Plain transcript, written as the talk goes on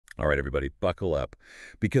All right, everybody, buckle up,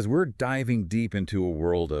 because we're diving deep into a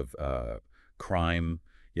world of crime,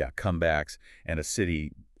 yeah, comebacks, and a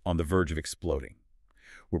city on the verge of exploding.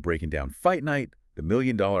 We're breaking down Fight Night, the $1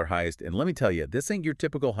 million heist, and let me tell you, this ain't your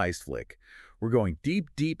typical heist flick. We're going deep,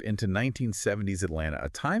 deep into 1970s Atlanta, a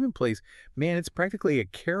time and place, man, it's practically a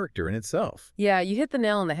character in itself. Yeah, you hit the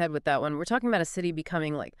nail on the head with that one. We're talking about a city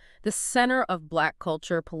becoming like the center of Black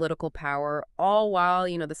culture, political power, all while,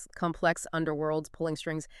 this complex underworld's pulling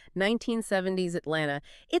strings. 1970s Atlanta,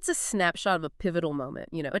 it's a snapshot of a pivotal moment,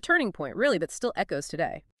 a turning point, really, that still echoes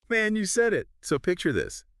today. Man, you said it. So picture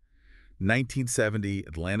this. 1970,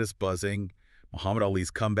 Atlanta's buzzing, Muhammad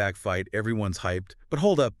Ali's comeback fight, everyone's hyped. But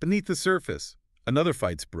hold up, beneath the surface, another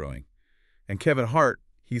fight's brewing. And Kevin Hart,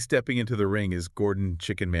 he's stepping into the ring as Gordon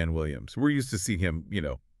Chicken Man Williams. We're used to seeing him,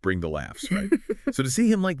 bring the laughs, right? So to see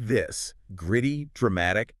him like this, gritty,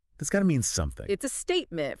 dramatic, that's got to mean something. It's a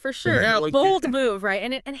statement, for sure. Yeah, Bold move, right?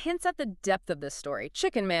 And it hints at the depth of this story.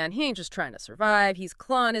 Chicken Man, he ain't just trying to survive. He's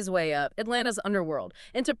clawing his way up Atlanta's underworld.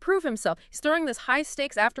 And to prove himself, he's throwing this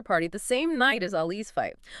high-stakes after-party the same night as Ali's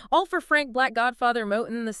fight. All for Frank Black Godfather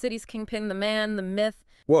Moten, the city's kingpin, the man, the myth.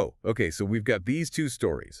 Whoa, okay, so we've got these two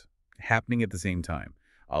stories happening at the same time.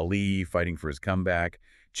 Ali fighting for his comeback,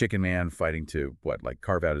 Chicken Man fighting to,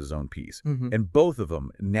 carve out his own piece. And both of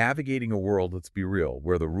them navigating a world, let's be real,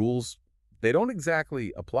 where the rules, they don't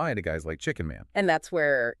exactly apply to guys like Chicken Man. And that's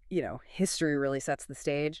where, history really sets the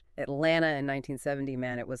stage. Atlanta in 1970,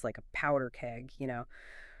 man, it was like a powder keg,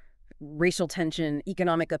 racial tension,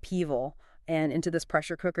 economic upheaval. And into this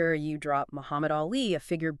pressure cooker, you drop Muhammad Ali, a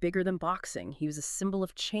figure bigger than boxing. He was a symbol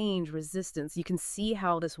of change, resistance. You can see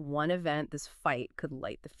how this one event, this fight, could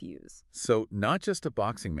light the fuse. So not just a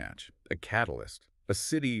boxing match, a catalyst, a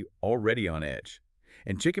city already on edge.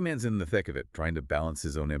 And Chicken Man's in the thick of it, trying to balance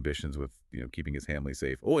his own ambitions with, keeping his family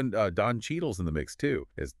safe. Oh, and Don Cheadle's in the mix, too,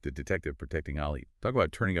 as the detective protecting Ali. Talk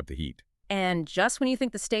about turning up the heat. And just when you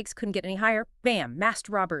think the stakes couldn't get any higher, bam, masked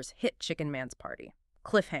robbers hit Chicken Man's party.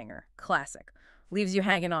 Cliffhanger, classic. Leaves you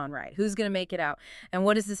hanging on, right? Who's going to make it out? And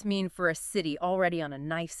what does this mean for a city already on a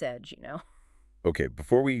knife's edge, Okay,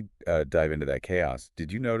 before we dive into that chaos,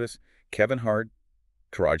 did you notice Kevin Hart,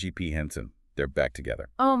 Taraji P. Henson, they're back together?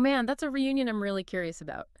 Oh, man, that's a reunion I'm really curious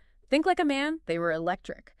about. Think Like a Man, they were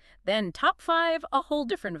electric. Then Top 5, a whole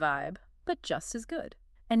different vibe, but just as good.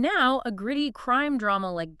 And now a gritty crime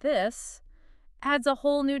drama like this adds a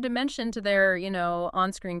whole new dimension to their,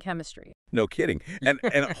 on-screen chemistry. No kidding. And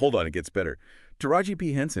hold on, it gets better. Taraji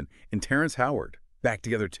P. Henson and Terrence Howard, back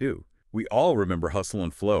together too. We all remember Hustle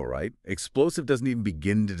and Flow, right? Explosive doesn't even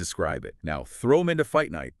begin to describe it. Now, throw them into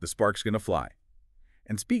Fight Night, the spark's gonna fly.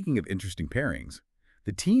 And speaking of interesting pairings,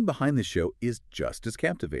 the team behind the show is just as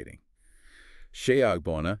captivating. Shea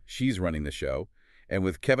Agbona, she's running the show, and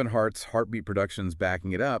with Kevin Hart's Heartbeat Productions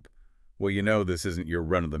backing it up, well, this isn't your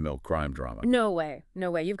run-of-the-mill crime drama. No way.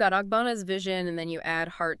 No way. You've got Agbona's vision, and then you add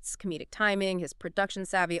Hart's comedic timing, his production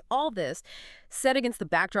savvy, all this set against the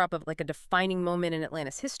backdrop of like a defining moment in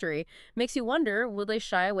Atlanta's history makes you wonder, will they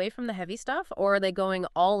shy away from the heavy stuff, or are they going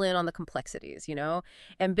all in on the complexities,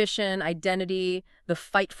 Ambition, identity, the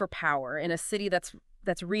fight for power in a city that's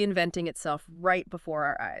reinventing itself right before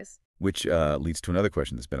our eyes. Which leads to another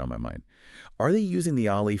question that's been on my mind. Are they using the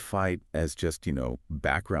Ali fight as just,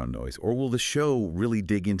 background noise, or will the show really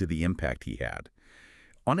dig into the impact he had?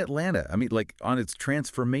 On Atlanta, on its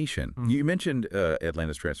transformation. You mentioned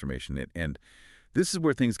Atlanta's transformation, and this is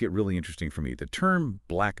where things get really interesting for me. The term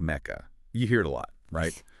Black Mecca, you hear it a lot,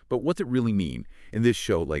 right? But what's it really mean in this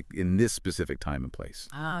show, in this specific time and place?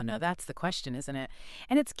 Oh, no, that's the question, isn't it?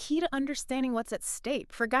 And it's key to understanding what's at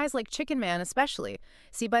stake, for guys like Chicken Man especially.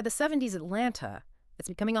 See, by the 70s Atlanta, it's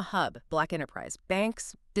becoming a hub, Black enterprise.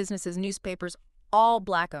 Banks, businesses, newspapers, all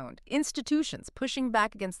Black-owned. Institutions pushing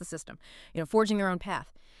back against the system, forging their own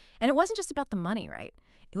path. And it wasn't just about the money, right?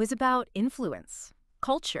 It was about influence,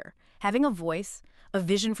 culture, having a voice, a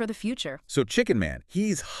vision for the future. So Chicken Man,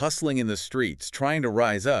 he's hustling in the streets, trying to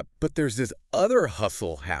rise up, but there's this other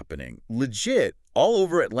hustle happening, legit, all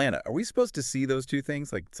over Atlanta. Are we supposed to see those two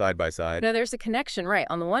things, side by side? No, there's a connection, right?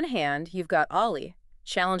 On the one hand, you've got Ali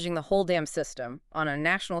challenging the whole damn system on a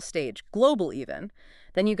national stage, global even.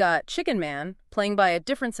 Then you got Chicken Man playing by a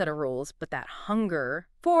different set of rules, but that hunger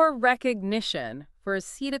for recognition, for a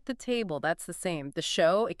seat at the table, that's the same. The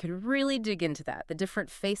show, it could really dig into that. The different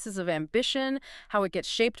faces of ambition, how it gets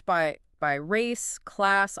shaped by race,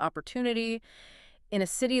 class, opportunity, in a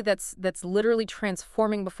city that's literally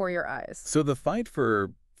transforming before your eyes. So the fight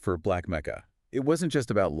for Black Mecca, it wasn't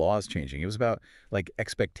just about laws changing. It was about,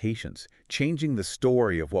 expectations, changing the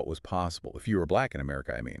story of what was possible, if you were Black in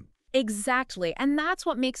America, I mean. Exactly. And that's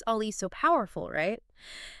what makes Ali so powerful, right?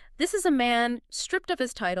 This is a man stripped of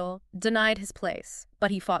his title, denied his place,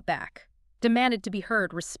 but he fought back. Demanded to be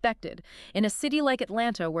heard, respected, in a city like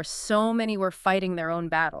Atlanta where so many were fighting their own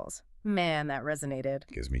battles. Man, that resonated.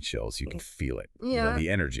 Gives me chills. You can feel it. Yeah.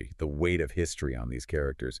 The energy, the weight of history on these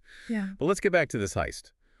characters. Yeah. But let's get back to this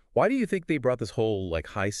heist. Why do you think they brought this whole,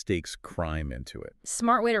 high-stakes crime into it?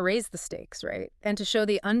 Smart way to raise the stakes, right? And to show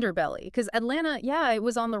the underbelly. Because Atlanta, yeah, it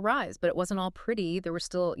was on the rise, but it wasn't all pretty. There were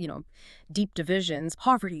still, deep divisions,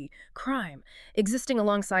 poverty, crime, existing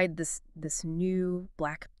alongside this new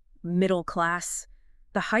black middle class.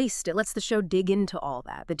 The heist, it lets the show dig into all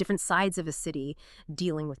that, the different sides of a city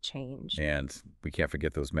dealing with change. And we can't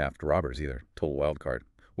forget those masked robbers either. Total wild card.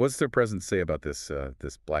 What's their presence say about this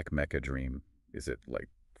black Mecca dream? Is it,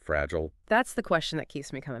 fragile? That's the question that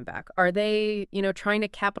keeps me coming back. Are they, trying to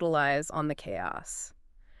capitalize on the chaos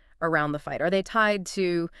around the fight? Are they tied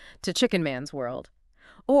to Chicken Man's world?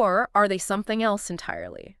 Or are they something else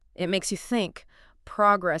entirely? It makes you think.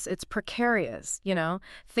 Progress, it's precarious,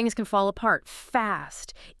 Things can fall apart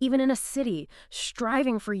fast. Even in a city,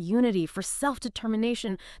 striving for unity, for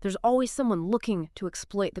self-determination, there's always someone looking to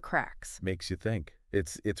exploit the cracks. Makes you think.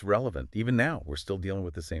 It's relevant. Even now, we're still dealing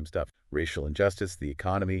with the same stuff. Racial injustice, the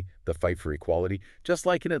economy, the fight for equality. Just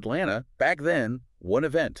like in Atlanta, back then, one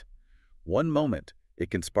event, one moment, it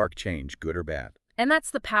can spark change, good or bad. And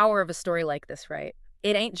that's the power of a story like this, right?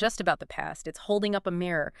 It ain't just about the past. It's holding up a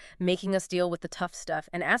mirror, making us deal with the tough stuff,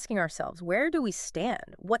 and asking ourselves, where do we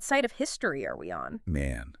stand? What side of history are we on?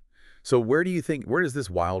 Man. So where does this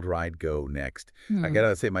wild ride go next? I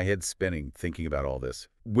gotta say, my head's spinning thinking about all this.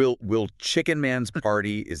 Will Chicken Man's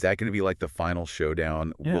party, is that going to be like the final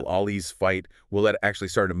showdown? Yeah. Will Ali's fight, will that actually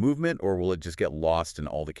start a movement, or will it just get lost in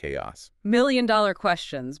all the chaos? Million-dollar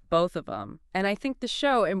questions, both of them. And I think the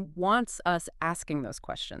show wants us asking those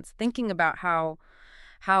questions, thinking about how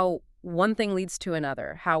one thing leads to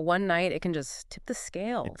another, how one night it can just tip the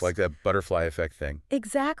scales. It's like that butterfly effect thing.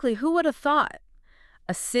 Exactly. Who would have thought?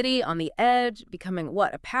 A city on the edge becoming,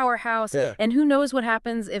 a powerhouse? Yeah. And who knows what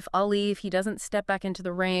happens if Ali, if he doesn't step back into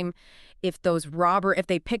the ring, if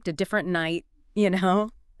they picked a different night,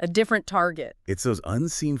 a different target. It's those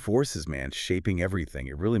unseen forces, man, shaping everything.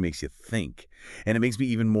 It really makes you think. And it makes me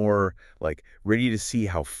even more, ready to see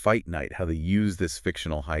how Fight Night, how they use this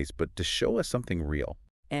fictional heist, but to show us something real.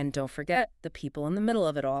 And don't forget the people in the middle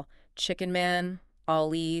of it all. Chicken Man,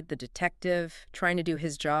 Ali, the detective, trying to do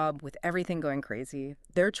his job with everything going crazy.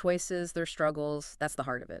 Their choices, their struggles, that's the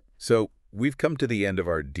heart of it. So we've come to the end of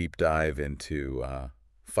our deep dive into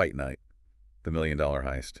Fight Night, the $1 Million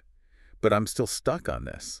Heist. But I'm still stuck on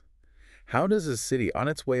this. How does a city, on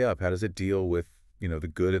its way up, how does it deal with, the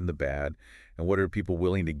good and the bad? And what are people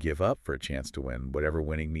willing to give up for a chance to win, whatever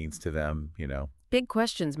winning means to them, Big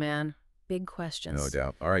questions, man. Big questions. No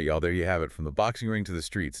doubt. All right, y'all, there you have it. From the boxing ring to the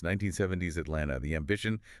streets, 1970s Atlanta, the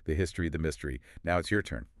ambition, the history, the mystery. Now it's your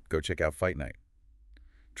turn. Go check out Fight Night.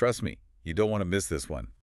 Trust me, you don't want to miss this one.